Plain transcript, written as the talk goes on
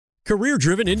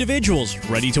career-driven individuals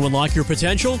ready to unlock your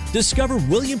potential? Discover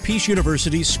William Peace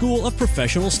University's School of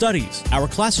Professional Studies. Our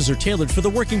classes are tailored for the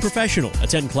working professional.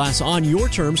 Attend class on your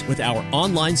terms with our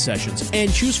online sessions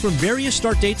and choose from various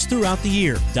start dates throughout the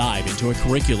year. Dive into a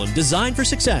curriculum designed for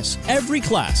success. Every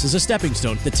class is a stepping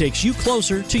stone that takes you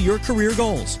closer to your career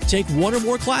goals. Take one or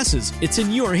more classes. It's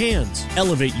in your hands.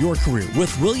 Elevate your career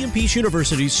with William Peace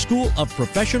University's School of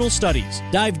Professional Studies.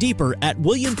 Dive deeper at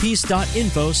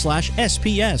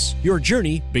williampeace.info/SPS. Your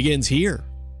journey begins here.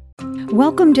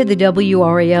 Welcome to the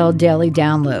WRAL Daily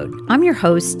Download. I'm your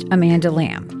host, Amanda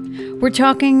Lamb. We're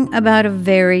talking about a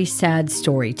very sad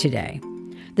story today.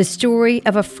 The story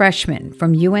of a freshman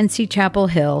from UNC-Chapel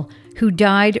Hill who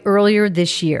died earlier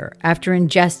this year after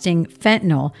ingesting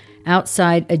fentanyl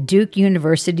outside a Duke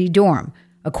University dorm,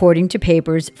 according to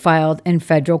papers filed in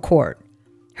federal court.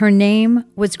 Her name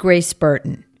was Grace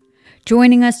Burton.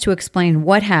 Joining us to explain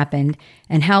what happened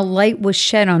and how light was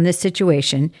shed on this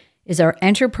situation is our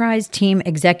Enterprise Team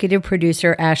Executive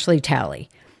Producer, Ashley Talley.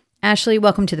 Ashley,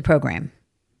 welcome to the program.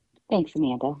 Thanks,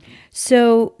 Amanda.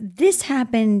 So this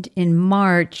happened in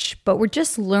March, but we're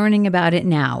just learning about it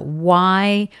now.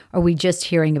 Why are we just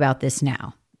hearing about this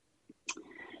now?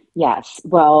 Yes.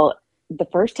 Well, the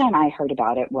first time I heard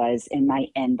about it was in my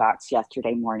inbox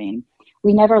yesterday morning.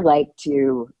 We never like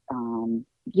to,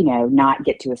 not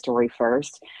get to a story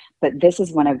first, but this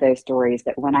is one of those stories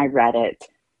that when I read it,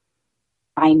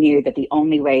 I knew that the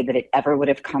only way that it ever would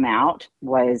have come out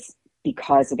was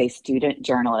because of a student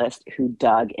journalist who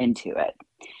dug into it.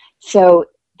 So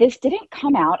this didn't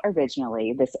come out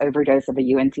originally, this overdose of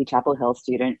a UNC-Chapel Hill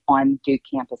student on Duke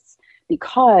campus,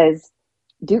 because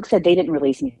Duke said they didn't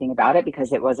release anything about it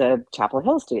because it was a Chapel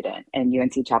Hill student. And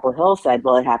UNC-Chapel Hill said,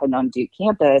 well, it happened on Duke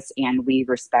campus and we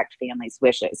respect families'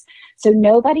 wishes. So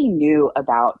nobody knew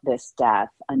about this death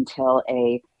until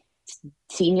a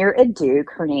senior at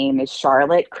Duke, her name is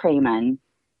Charlotte Craman,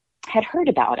 had heard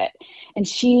about it. And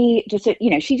she'd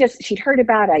heard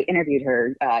about it. I interviewed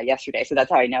her yesterday, so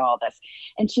that's how I know all this.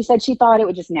 And she said she thought it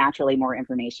would just naturally more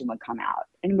information would come out.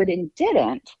 And when it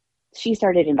didn't, she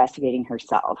started investigating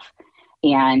herself.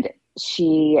 And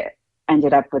she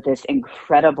ended up with this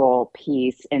incredible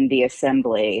piece in the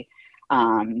Assembly.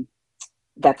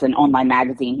 That's an online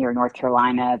magazine here in North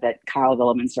Carolina that Kyle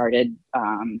Villeman started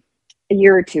a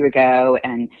year or two ago.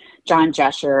 And John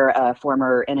Jesher, a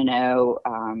former NNO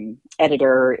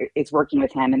editor, is working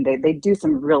with him. And they do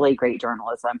some really great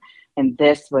journalism. And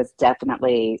this was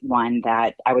definitely one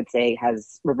that I would say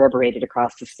has reverberated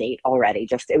across the state already.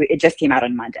 It just came out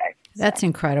on Monday. That's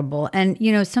incredible. And,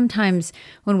 sometimes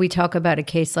when we talk about a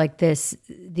case like this,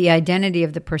 the identity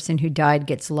of the person who died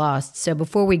gets lost. So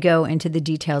before we go into the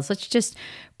details, let's just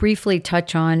briefly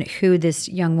touch on who this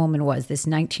young woman was, this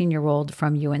 19-year-old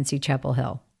from UNC-Chapel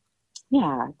Hill.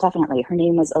 Yeah, definitely. Her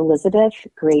name was Elizabeth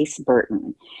Grace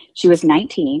Burton. She was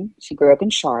 19. She grew up in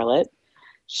Charlotte.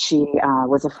 She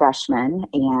was a freshman,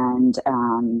 and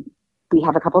we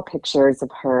have a couple pictures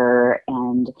of her,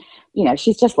 and,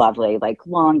 she's just lovely, like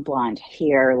long blonde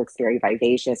hair, looks very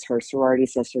vivacious. Her sorority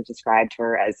sister described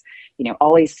her as,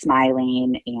 always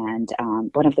smiling, and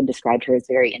one of them described her as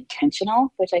very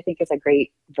intentional, which I think is a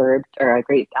great verb or a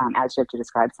great adjective to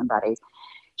describe somebody.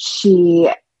 She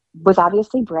was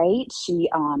obviously bright. She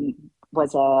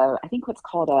was I think what's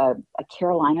called a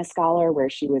Carolina Scholar, where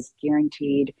she was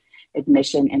guaranteed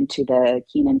admission into the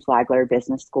Keenan Flagler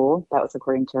Business School. That was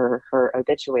according to her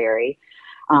obituary.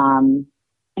 And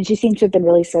she seems to have been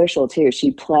really social too.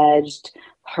 She pledged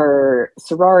her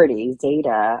sorority,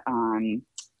 Zeta, in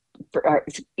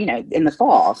the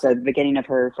fall, so the beginning of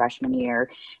her freshman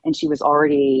year. And she was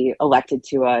already elected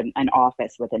to an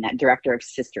office within that. Director of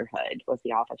Sisterhood was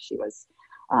the office she was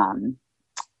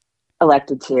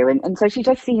elected to. And so she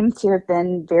just seems to have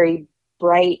been very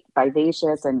bright,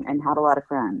 vivacious, and had a lot of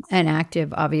friends. And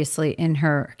active, obviously, in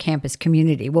her campus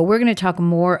community. Well, we're going to talk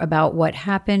more about what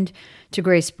happened to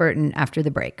Grace Burton after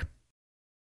the break.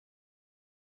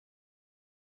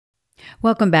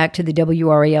 Welcome back to the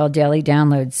WRAL Daily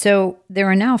Download. So there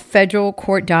are now federal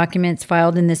court documents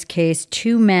filed in this case.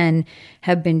 2 men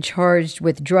have been charged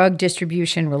with drug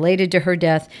distribution related to her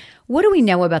death. What do we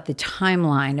know about the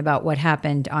timeline about what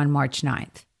happened on March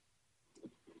 9th?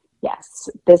 Yes,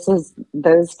 those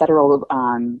federal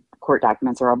court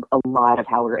documents are a lot of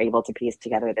how we're able to piece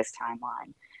together this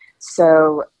timeline.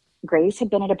 So Grace had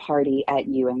been at a party at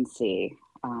UNC.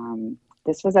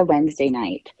 This was a Wednesday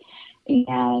night.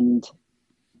 And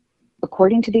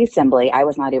according to the Assembly, I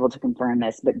was not able to confirm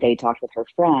this, but they talked with her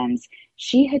friends.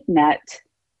 She had met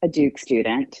a Duke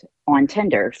student on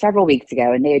Tinder several weeks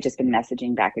ago, and they had just been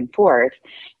messaging back and forth.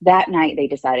 That night, they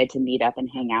decided to meet up and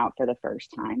hang out for the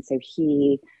first time. So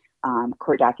he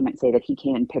Court documents say that he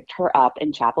came and picked her up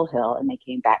in Chapel Hill, and they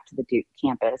came back to the Duke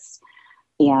campus.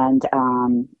 And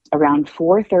around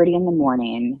 4:30 in the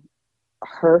morning,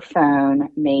 her phone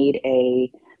made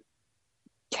a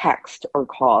text or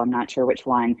call, I'm not sure which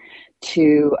one,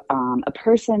 to a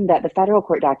person that the federal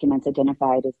court documents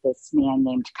identified as this man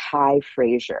named Kai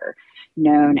Frazier,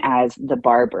 known as the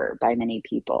barber by many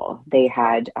people. They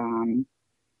had,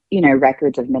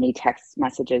 records of many text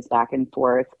messages back and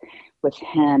forth with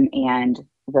him and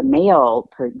the male,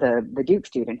 the Duke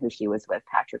student who she was with,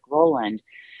 Patrick Rowland.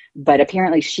 But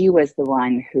apparently she was the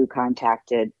one who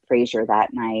contacted Frazier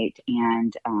that night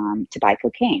and to buy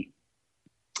cocaine.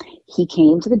 He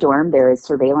came to the dorm. There is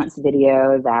surveillance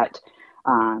video that,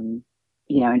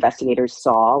 investigators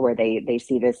saw where they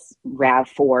see this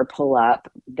RAV4 pull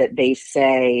up that they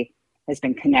say has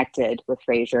been connected with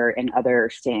Frazier and other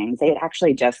stings. They had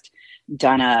actually just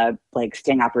done a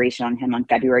sting operation on him on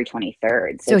February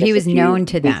 23rd. So he was known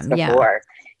to them. Before.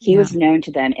 He was known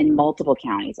to them in multiple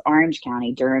counties, Orange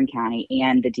County, Durham County,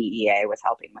 and the DEA was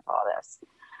helping with all this.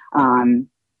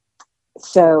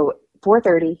 So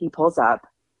 4:30, he pulls up.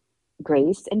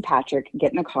 Grace and Patrick get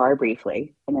in the car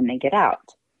briefly, and then they get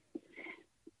out.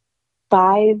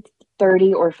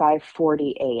 5:30 or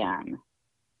 5:40 a.m.,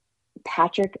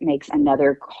 Patrick makes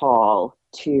another call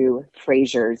to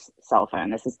Frazier's cell phone.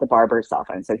 This is the barber's cell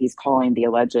phone. So he's calling the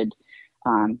alleged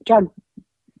drug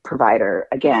provider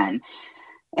again.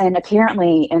 And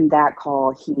apparently in that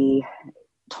call, he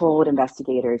told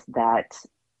investigators that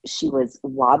she was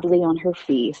wobbly on her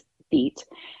feet,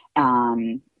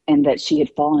 and that she had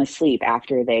fallen asleep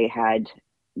after they had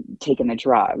taken the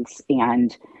drugs.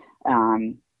 And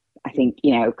I think,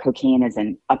 cocaine is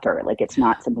an upper, it's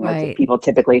not something that people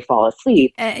typically fall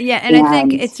asleep. And I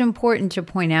think it's important to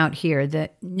point out here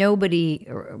that nobody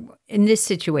in this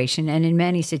situation and in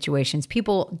many situations,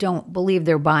 people don't believe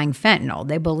they're buying fentanyl.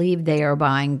 They believe they are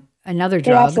buying another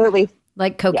drug, absolutely,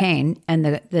 like cocaine, and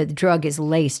the drug is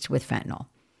laced with fentanyl.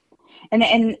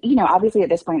 And obviously at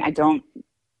this point, I don't,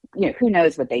 who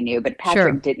knows what they knew, but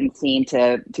Patrick didn't seem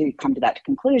to come to that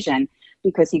conclusion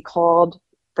because he called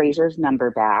Frazier's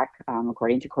number back,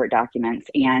 according to court documents.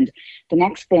 And the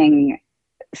next thing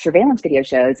surveillance video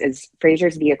shows is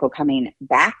Frazier's vehicle coming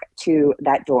back to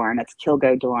that dorm. That's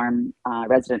Kilgo dorm,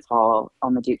 residence hall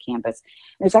on the Duke campus.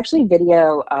 There's actually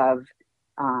video of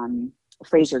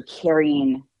Frazier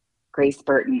carrying Grace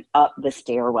Burton up the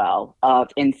stairwell of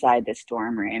inside this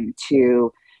dorm room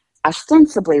to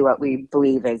ostensibly what we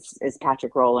believe is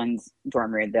Patrick Rowland's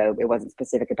dorm room, though it wasn't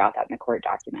specific about that in the court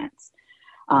documents.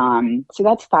 So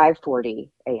that's 5:40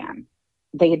 a.m.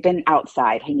 They had been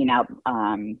outside, hanging out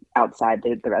outside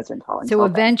the residence hall. So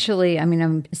eventually,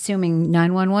 I'm assuming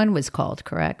 911 was called,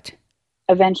 correct?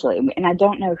 Eventually, and I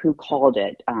don't know who called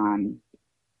it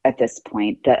at this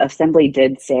point. The assembly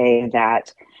did say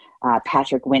that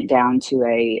Patrick went down to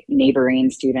a neighboring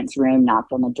student's room,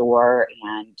 knocked on the door,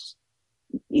 and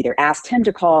either asked him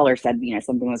to call or said,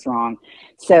 something was wrong.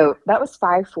 So that was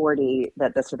 5:40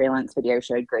 that the surveillance video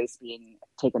showed Grace being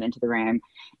taken into the room.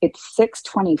 It's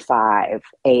 6:25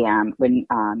 a.m. when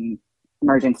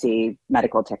emergency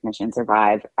medical technicians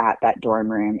arrive at that dorm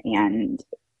room and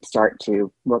start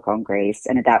to work on Grace.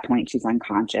 And at that point, she's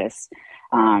unconscious.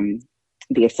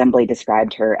 The assembly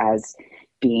described her as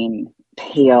being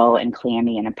pale and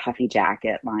clammy in a puffy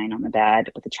jacket lying on the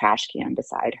bed with a trash can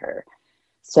beside her.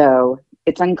 So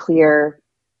it's unclear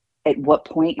at what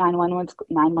point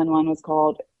 911 was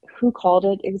called, who called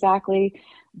it exactly.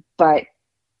 But,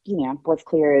 what's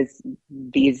clear is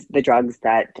the drugs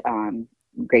that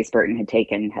Grace Burton had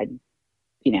taken had,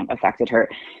 affected her.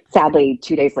 Sadly,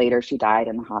 2 days later, she died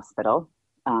in the hospital.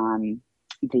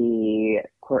 The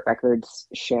court records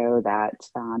show that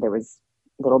there was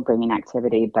little bringing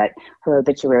activity, but her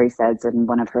obituary says in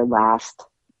one of her last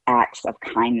acts of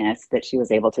kindness that she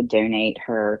was able to donate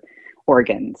her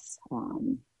organs.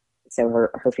 So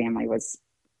her family was,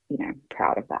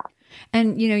 proud of that.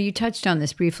 And, you touched on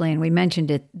this briefly, and we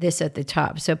mentioned this at the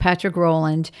top. So Patrick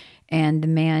Rowland and the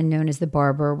man known as the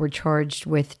barber were charged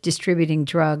with distributing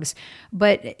drugs.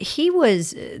 But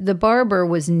the barber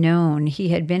was known. He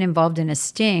had been involved in a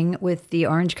sting with the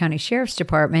Orange County Sheriff's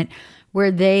Department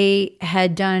where they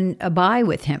had done a buy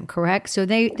with him, correct? So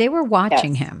they were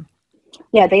watching him.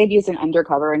 Yeah, they had used an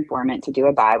undercover informant to do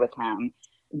a buy with him.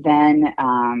 Then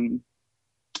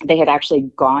they had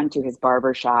actually gone to his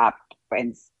barber shop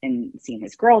and seen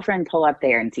his girlfriend pull up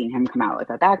there and seen him come out with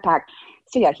a backpack.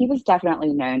 So yeah, he was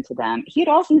definitely known to them. He's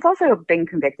also been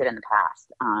convicted in the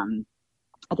past,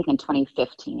 I think in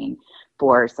 2015,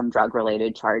 for some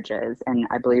drug-related charges, and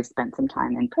I believe spent some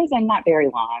time in prison, not very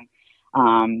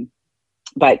long.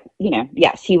 But,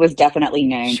 yes, he was definitely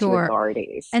known to Sure.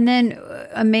 authorities. And then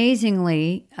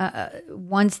amazingly,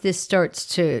 once this starts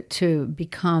to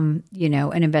become,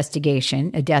 an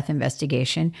investigation, a death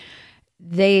investigation,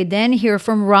 they then hear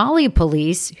from Raleigh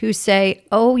police who say,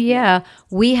 oh, yeah,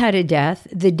 we had a death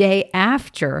the day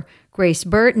after Grace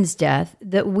Burton's death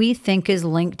that we think is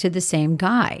linked to the same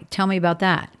guy. Tell me about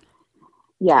that.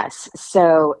 Yes.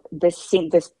 So this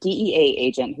DEA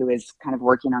agent who is kind of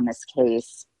working on this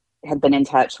case had been in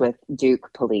touch with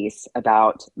Duke police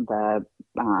about the,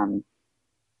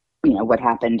 what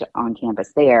happened on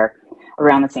campus there.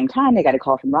 Around the same time, they got a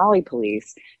call from Raleigh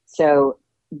police. So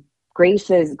Grace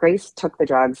took the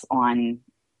drugs on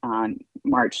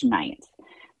March 9th.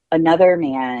 Another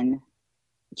man,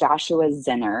 Joshua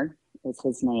Zinner is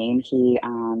his name. He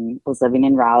was living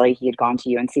in Raleigh. He had gone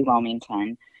to UNC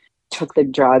Wilmington, took the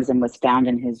drugs and was found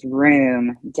in his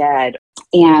room dead.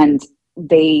 And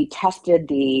they tested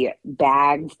the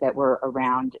bags that were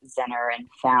around Zinner and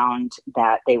found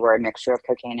that they were a mixture of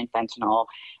cocaine and fentanyl.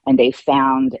 And they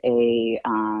found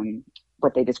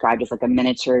what they described as like a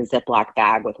miniature Ziploc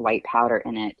bag with white powder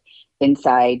in it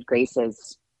inside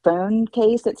Grace's phone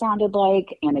case, it sounded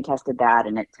like, and they tested that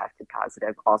and it tested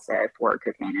positive also for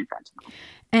cocaine and fentanyl.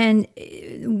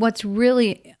 And what's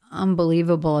really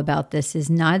unbelievable about this is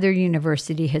neither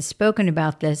university has spoken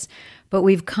about this, but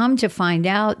we've come to find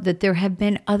out that there have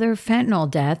been other fentanyl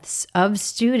deaths of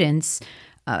students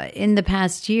in the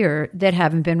past year that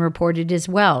haven't been reported as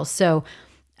well. So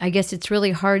I guess it's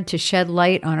really hard to shed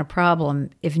light on a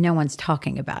problem if no one's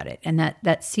talking about it. And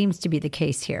that seems to be the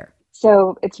case here.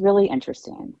 So it's really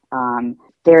interesting.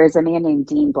 There is a man named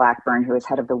Dean Blackburn who is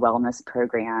head of the wellness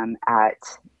program at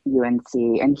UNC,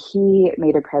 and he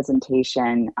made a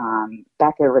presentation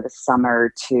back over the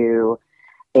summer to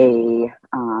a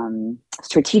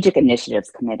strategic initiatives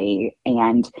committee.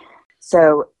 And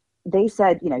so they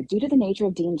said, due to the nature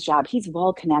of Dean's job, he's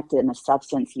well connected in the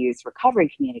substance use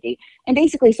recovery community, and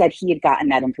basically said he had gotten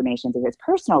that information through his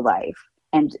personal life.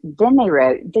 And then they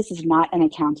wrote, this is not an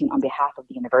accounting on behalf of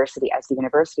the university, as the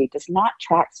university does not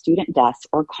track student deaths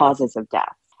or causes of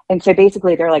death. And so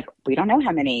basically they're like, we don't know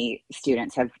how many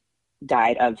students have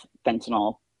died of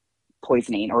fentanyl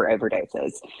poisoning or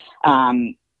overdoses.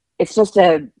 It's just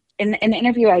in the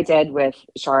interview I did with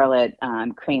Charlotte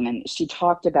Cramen, she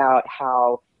talked about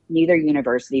how neither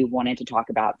university wanted to talk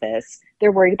about this.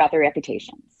 They're worried about their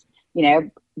reputations,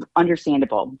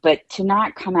 understandable. But to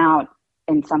not come out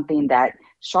in something that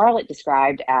Charlotte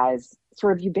described as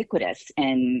sort of ubiquitous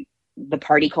in the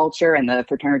party culture and the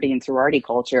fraternity and sorority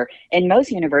culture in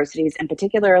most universities, and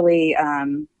particularly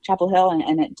Chapel Hill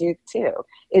and at Duke too.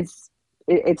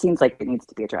 It seems like it needs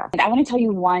to be addressed. And I want to tell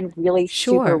you one really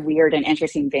super weird and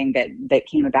interesting thing that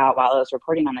came about while I was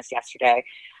reporting on this yesterday.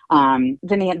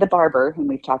 The barber whom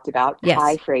we've talked about, yes.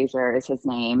 Kai Fraser is his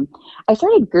name. I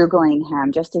started Googling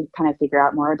him just to kind of figure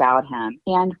out more about him.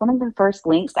 And one of the first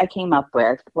links I came up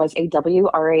with was a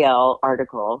WRAL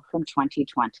article from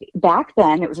 2020. Back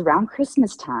then, it was around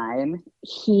Christmas time.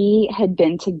 He had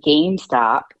been to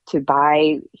GameStop to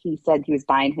buy, he said he was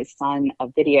buying his son a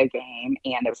video game,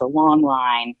 and there was a long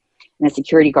line. And the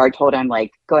security guard told him,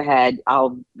 like, go ahead,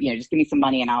 I'll, just give me some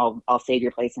money and I'll save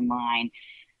your place in line.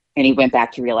 And he went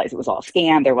back to realize it was all a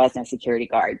scam. There was no security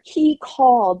guard. He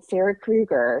called Sarah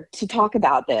Kruger to talk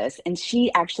about this, and she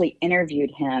actually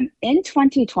interviewed him in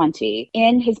 2020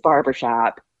 in his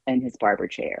barbershop in his barber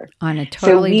chair. On a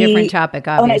totally different topic,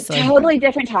 obviously. On a totally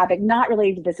different topic, not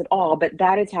related to this at all, but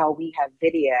that is how we have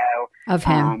video of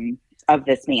him. Of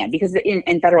this man, because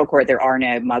in federal court there are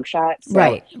no mugshots. So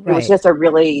right. It was just a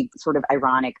really sort of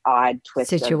ironic, odd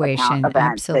twist situation of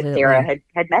events that Sarah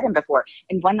had met him before.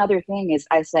 And one other thing is,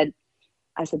 I said,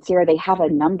 Sarah, they have a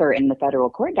number in the federal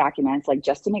court documents, like,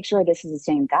 just to make sure this is the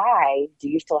same guy. Do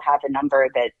you still have the number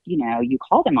that you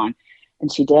called him on?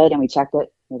 And she did, and we checked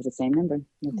it. It was the same number.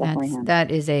 It's definitely him. That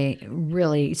is a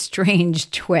really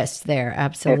strange twist there.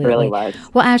 Absolutely. It really was.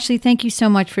 Well, Ashley, thank you so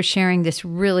much for sharing this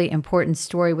really important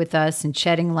story with us and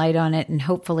shedding light on it. And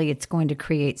hopefully it's going to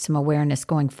create some awareness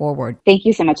going forward. Thank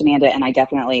you so much, Amanda. And I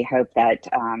definitely hope that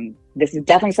this is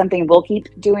definitely something we'll keep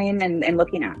doing and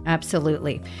looking at.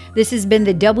 Absolutely. This has been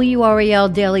the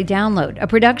WRAL Daily Download, a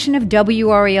production of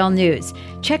WRAL News.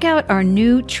 Check out our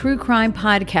new true crime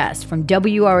podcast from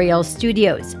WRAL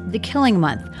Studios, The Killing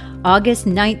Month, August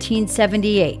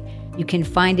 1978. You can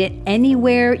find it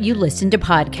anywhere you listen to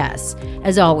podcasts.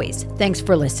 As always, thanks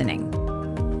for listening.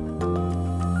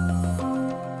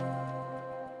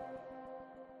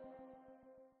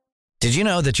 Did you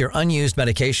know that your unused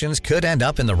medications could end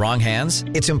up in the wrong hands?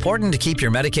 It's important to keep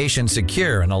your medication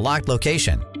secure in a locked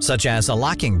location, such as a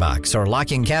locking box or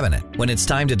locking cabinet. When it's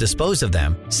time to dispose of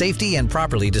them, safety and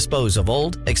properly dispose of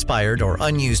old, expired, or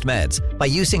unused meds by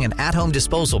using an at-home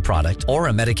disposal product or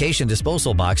a medication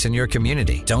disposal box in your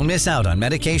community. Don't miss out on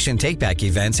medication take-back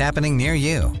events happening near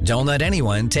you. Don't let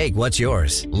anyone take what's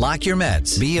yours. Lock your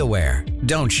meds. Be aware.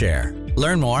 Don't share.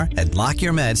 Learn more at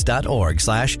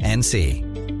lockyourmeds.org/NC.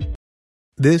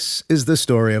 This is the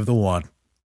story of the one.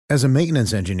 As a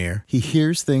maintenance engineer, he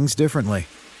hears things differently.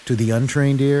 To the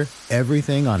untrained ear,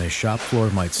 everything on his shop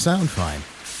floor might sound fine,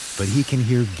 but he can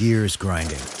hear gears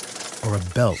grinding or a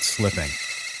belt slipping.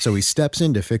 So he steps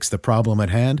in to fix the problem at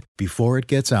hand before it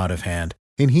gets out of hand.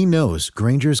 And he knows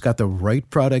Grainger's got the right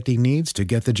product he needs to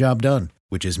get the job done,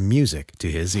 which is music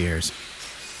to his ears.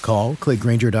 Call, click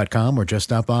Grainger.com, or just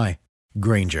stop by.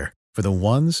 Grainger, for the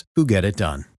ones who get it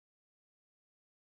done.